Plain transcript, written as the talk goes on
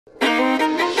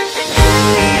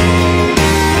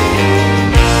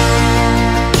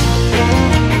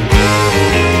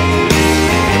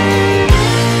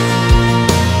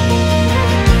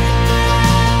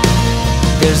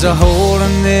There's a hole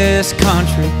in this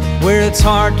country where its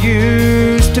heart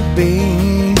used to be,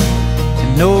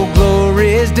 and no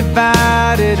glory is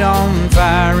divided on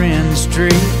fire in the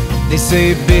street. They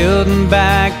say building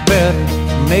back better,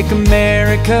 make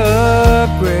America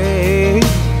great.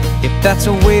 If that's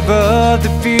a wave of the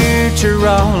future,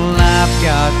 all I've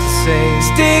got to say,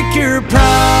 stick your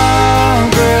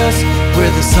progress where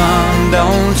the sun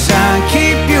don't shine.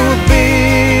 Keep your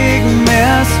big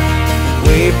mess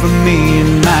away from me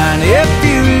and mine. If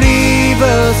you leave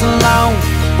us alone,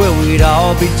 well, we'd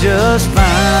all be just fine.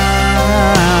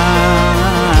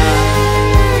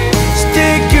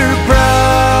 Stick your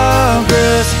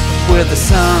progress where the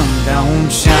sun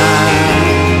don't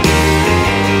shine.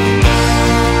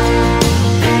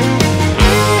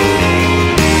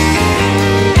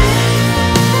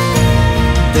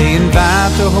 They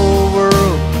invite the whole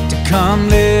world to come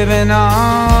live in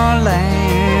our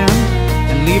land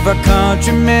and leave our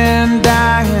countrymen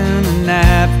dying in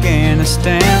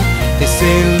Afghanistan. They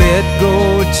say let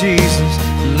go of Jesus,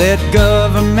 let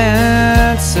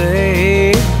government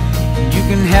say you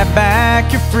can have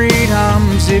back your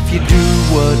freedoms if you do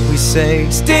what we say.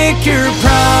 Stick your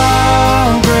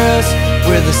progress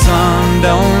where the sun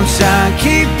don't shine.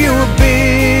 Keep your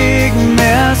big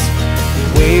mess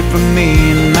away from me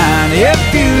and mine.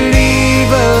 If you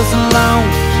leave us alone,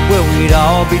 well, we'd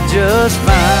all be just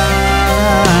fine.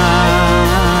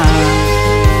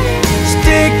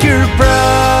 Stick your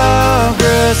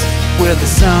progress where the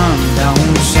sun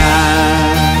don't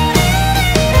shine.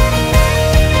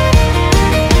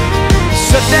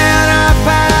 Shut down our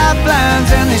pipelines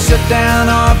and they shut down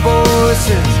our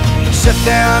voices. Shut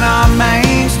down our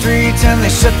main streets and they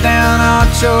shut down our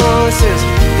choices.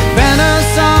 They ban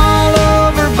us all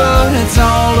over, but it's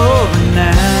all over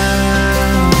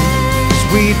now, 'cause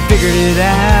we figured it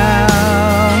out.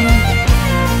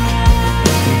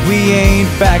 We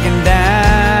ain't backing down.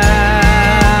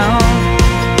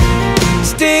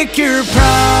 Stick your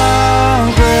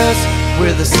progress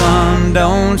where the sun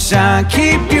don't shine.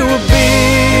 Keep your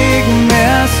big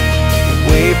mess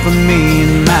away from me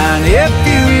and mine. If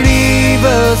you leave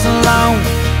us alone,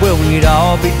 well, we'd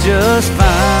all be just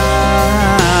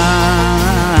fine.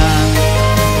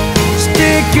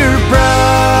 Stick your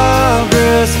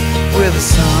progress where the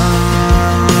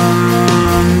sun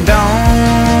don't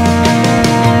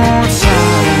shine.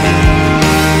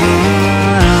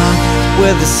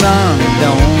 Where the sun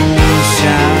don't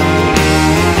shine.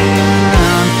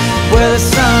 Where the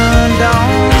sun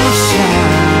don't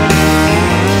shine.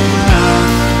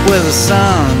 Where the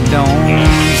sun don't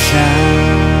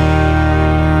shine.